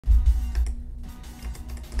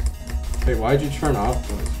Wait, why'd you turn off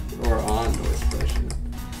noise or on noise suppression?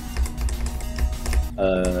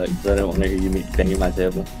 Because I don't want to hear you banging my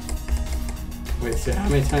table. Wait, so how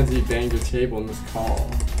many times have you banged your table in this call?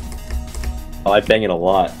 Oh, I bang it a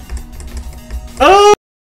lot. Oh!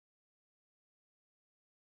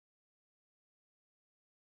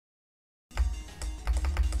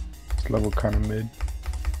 This level kind of mid.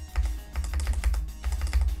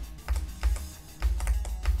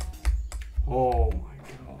 Oh my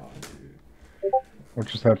god, dude. What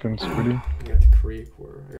just happened, Squiddy? I got the creep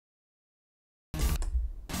where...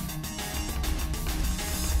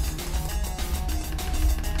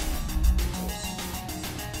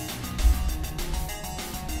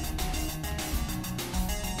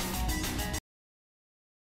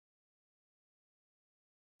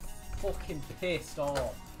 Fucking pissed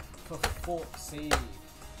off. For fuck's sake.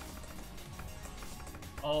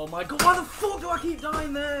 Oh my god, why the fuck do I keep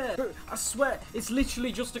dying there? Bro, I swear, it's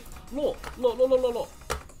literally just a... Look.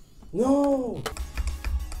 No!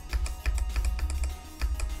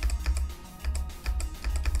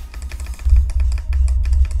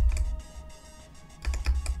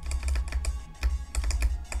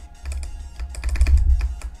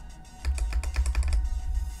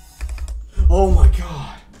 Oh my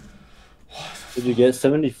god. Did you get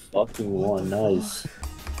 70 fucking one? Nice.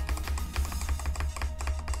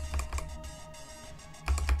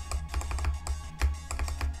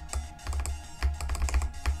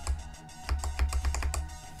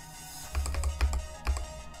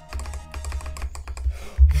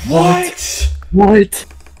 What? What?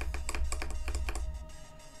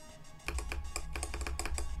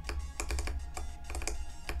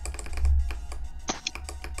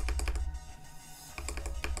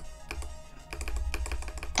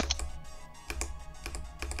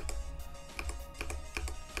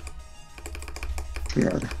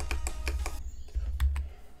 Yeah.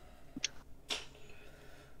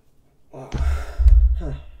 Wow.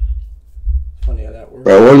 Huh. Funny how that works.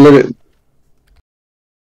 Bro, what look at...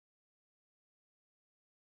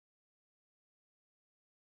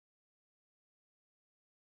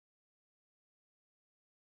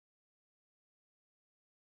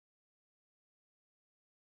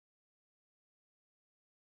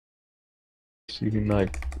 You can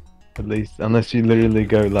like, at least, unless you literally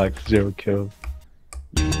go like 0 kills.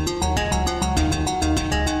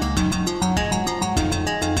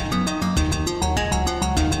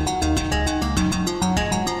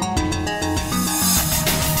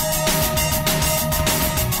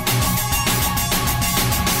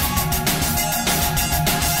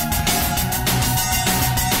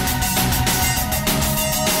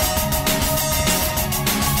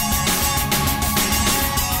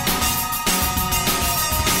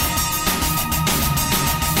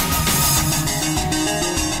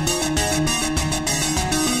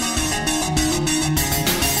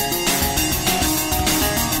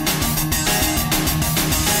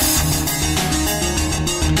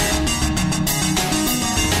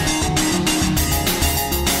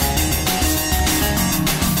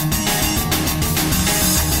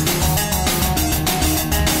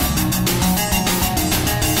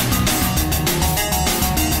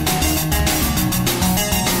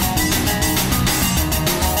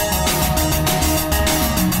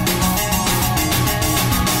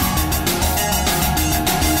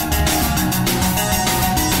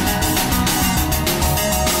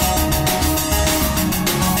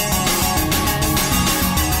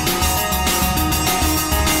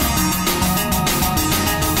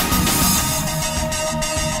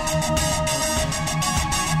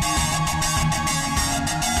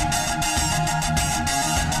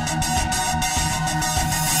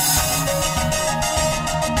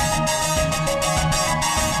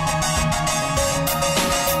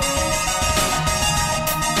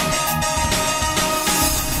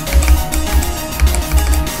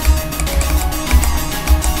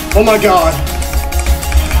 Oh my god!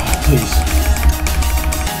 Please.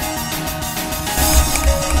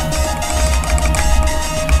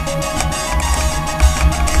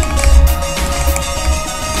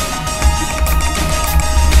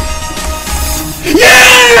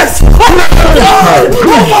 Yes! Oh my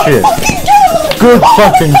god! Good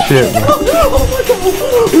fucking shit, man. Oh my god!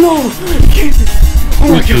 No! It can't be. Oh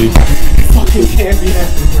my god! It fucking can't be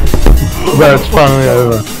happening. Bro, it's finally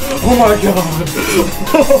over. Oh my god!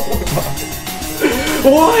 Oh my god!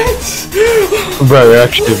 What? Bro, you're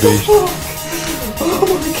actually a beast. Oh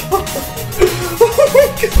my god! Oh my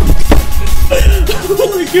god! Oh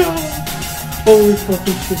my god! Holy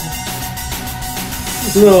fucking shit!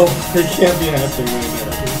 No, it can't be happening right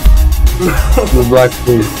now. The black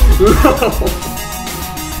beast. No!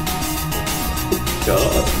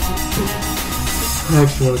 god. I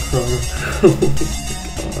actually want to cry.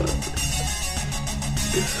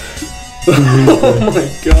 Oh my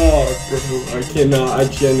god, bro. I cannot, I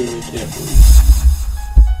genuinely can't believe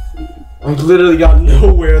I literally got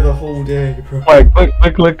nowhere the whole day, bro.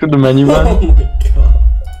 Alright, click at the menu, man. Oh my god.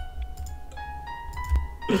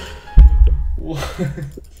 What?